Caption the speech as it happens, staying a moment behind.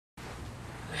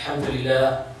الحمد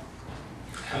لله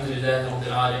رب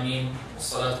العالمين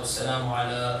والصلاة والسلام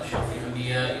على أشرف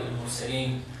الأنبياء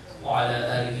والمرسلين وعلى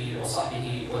آله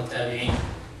وصحبه والتابعين.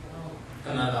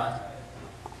 أما بعد،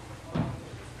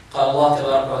 قال الله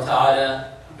تبارك وتعالى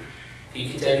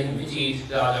في كتابه المجيد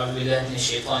بعد أعوذ بالله من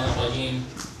الشيطان الرجيم.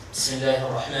 بسم الله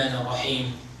الرحمن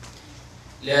الرحيم.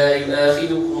 لا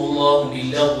يؤاخذكم الله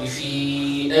باللغو في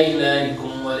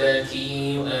أيمانكم ولكن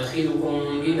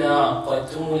يؤاخذكم بما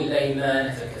عقدتم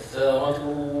الأيمان فكفارته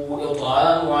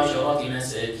إطعام 10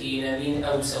 مساكين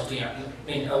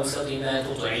من أوسط ما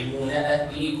تطعمون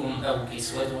أهليكم أو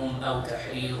كسوتهم أو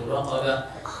تحرير رقبة،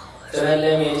 فمن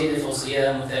لم يجد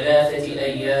فصيام 3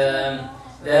 أيام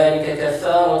ذلك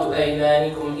كفارة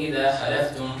أيمانكم إذا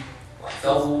حلفتم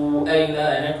واحفظوا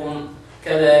أيمانكم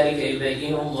كذلك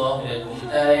يبين الله لكم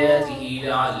آياته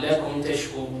لعلكم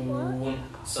تشكرون.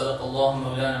 صدق الله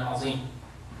مولانا العظيم.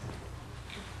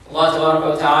 Allah Tabaraka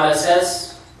wa Ta'ala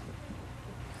says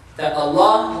that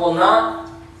Allah will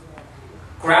not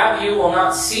grab you, will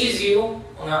not seize you,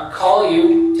 will not call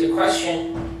you to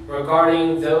question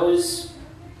regarding those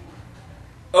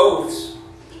oaths,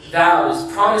 vows,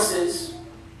 promises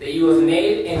that you have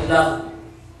made in love.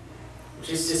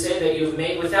 Which is to say that you've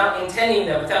made without intending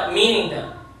them, without meaning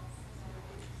them.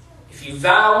 If you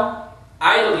vow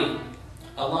idly,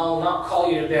 Allah will not call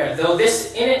you to bear, though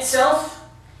this in itself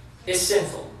is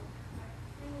sinful.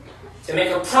 To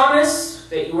make a promise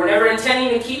that you were never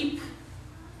intending to keep,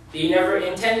 that you never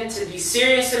intended to be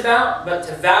serious about, but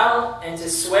to vow and to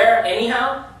swear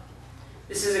anyhow,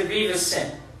 this is a grievous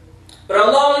sin. But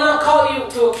Allah will not call you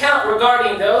to account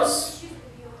regarding those,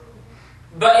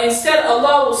 but instead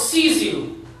Allah will seize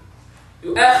you.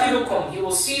 يُؤَاخِذُكُمْ, He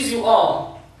will seize you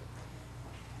all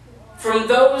from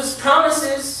those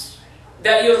promises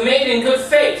that you have made in good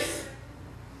faith,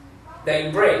 that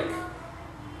you break.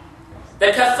 The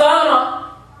kathara,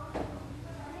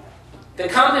 the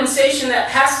compensation that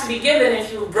has to be given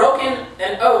if you've broken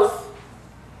an oath,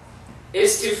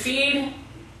 is to feed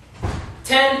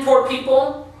 10 poor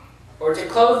people, or to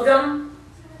clothe them,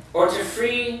 or to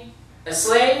free a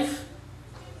slave.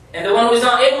 And the one who is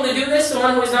not able to do this, the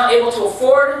one who is not able to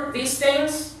afford these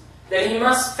things, then he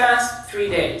must fast 3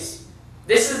 days.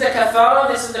 This is the kathara,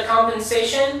 this is the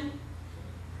compensation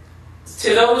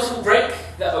to those who break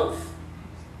the oath.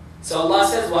 So Allah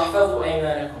says, وَاحْفَظُوا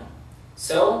أَيْمَانَكُمْ.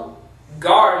 So,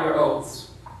 guard your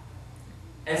oaths.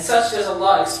 And such does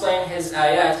Allah explain His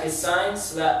ayat, His signs,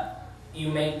 so that you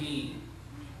may be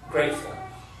grateful.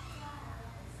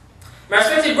 My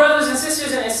respected brothers and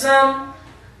sisters in Islam,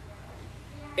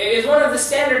 it is one of the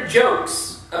standard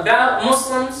jokes about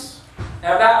Muslims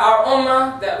and about our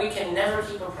ummah that we can never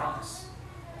keep a promise.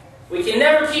 We can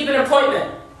never keep an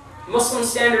appointment. Muslim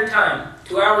standard time,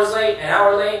 2 hours late, an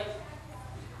hour late.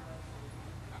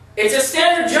 It's a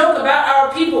standard joke about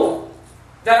our people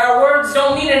that our words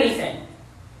don't mean anything.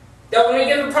 That when we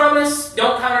give a promise,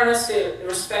 don't count on us to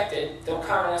respect it. Don't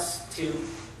count on us to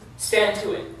stand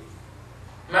to it.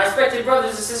 My respected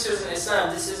brothers and sisters in Islam,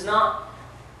 this is not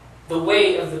the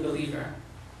way of the believer.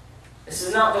 This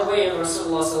is not the way of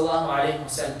Rasulullah sallallahu alaihi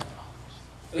wasallam.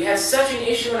 We have such an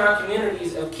issue in our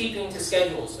communities of keeping to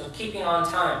schedules, of keeping on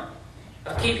time,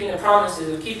 of keeping the promises,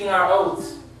 of keeping our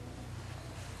oaths.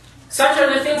 Such are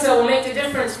the things that will make the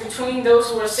difference between those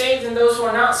who are saved and those who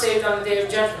are not saved on the Day of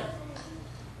Judgment.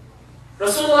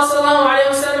 Rasulullah sallallahu alaihi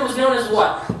wasallam was known as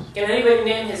what? Can anybody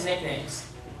name his nicknames?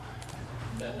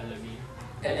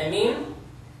 Al-Amin,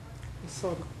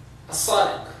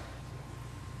 As-Sadiq,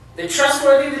 the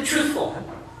trustworthy, the truthful.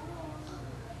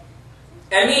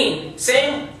 Amin,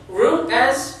 same root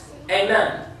as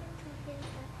Aman.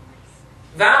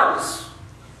 Vows.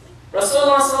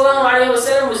 Rasulullah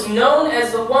ﷺ was known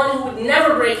as the one who would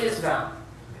never break his vow.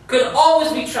 Could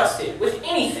always be trusted with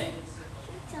anything.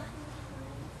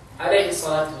 Alayhi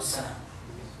salatu wassalam.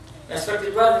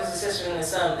 Respected brothers and sisters in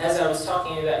Islam, as I was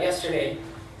talking about yesterday,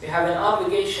 we have an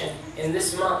obligation in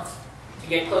this month to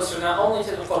get closer not only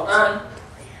to the Quran,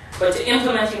 but to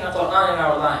implementing the Quran in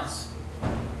our lives.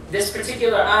 This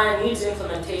particular ayah needs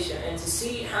implementation, and to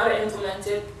see how to implement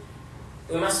it,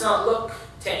 we must not look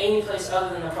to any place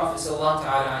other than the Prophet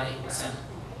ﷺ.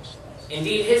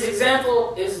 Indeed, his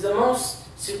example is the most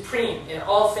supreme in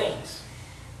all things.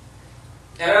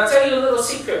 And I'll tell you a little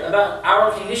secret about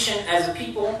our condition as a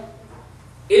people.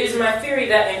 It is my theory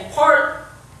that in part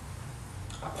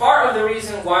of the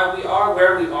reason why we are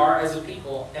where we are as a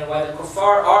people, and why the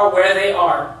kuffar are where they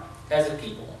are as a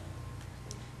people,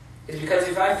 is because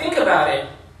if I think about it,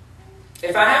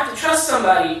 if I have to trust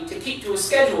somebody to keep to a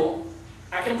schedule,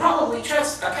 I can probably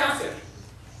trust a kafir.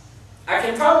 I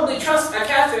can probably trust a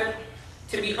kafir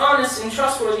to be honest and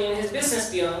trustworthy in his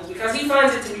business dealings because he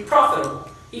finds it to be profitable.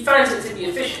 He finds it to be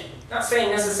efficient. Not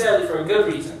saying necessarily for a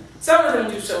good reason. Some of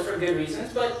them do so for good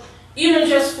reasons, but even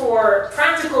just for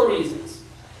practical reasons.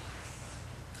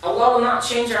 Allah will not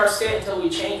change our state until we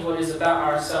change what is about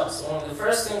ourselves. So one of the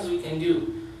first things we can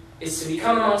do is to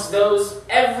become amongst those,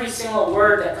 every single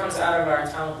word that comes out of our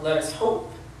tongue, let us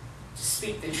hope to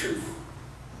speak the truth.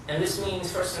 And this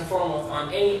means, first and foremost,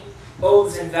 on any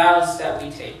oaths and vows that we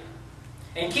take.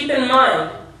 And keep in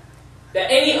mind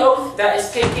that any oath that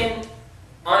is taken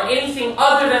on anything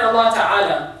other than Allah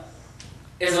Ta'ala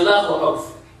is a lahu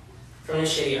oath from the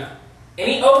Sharia.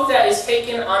 Any oath that is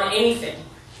taken on anything,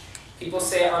 people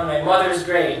say on my mother's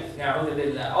grave, na'udhu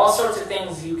billah, all sorts of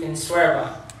things you can swear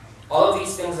by. All of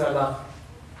these things are lahu.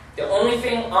 The only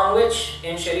thing on which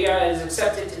in Sharia it is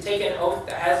accepted to take an oath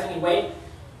that has any weight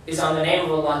is on the name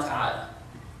of Allah Ta'ala.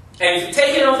 And if you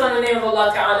take an oath on the name of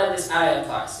Allah Ta'ala, this ayah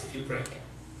applies if you break it.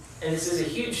 And this is a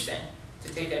huge thing,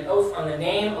 to take an oath on the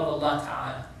name of Allah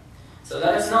Ta'ala. So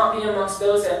let us not be amongst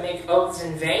those that make oaths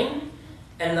in vain,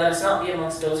 and let us not be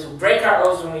amongst those who break our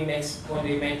oaths when we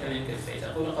make them in good faith.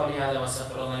 أقول قولي هذا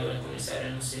وأستغفر الله لي ولكم ولسائر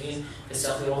المسلمين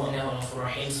فاستغفروه إنه غفور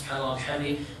رحيم. سبحان الله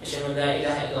وبحمده، نشهد أن لا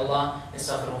إله إلا الله،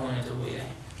 نستغفره ونتوب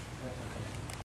إليه.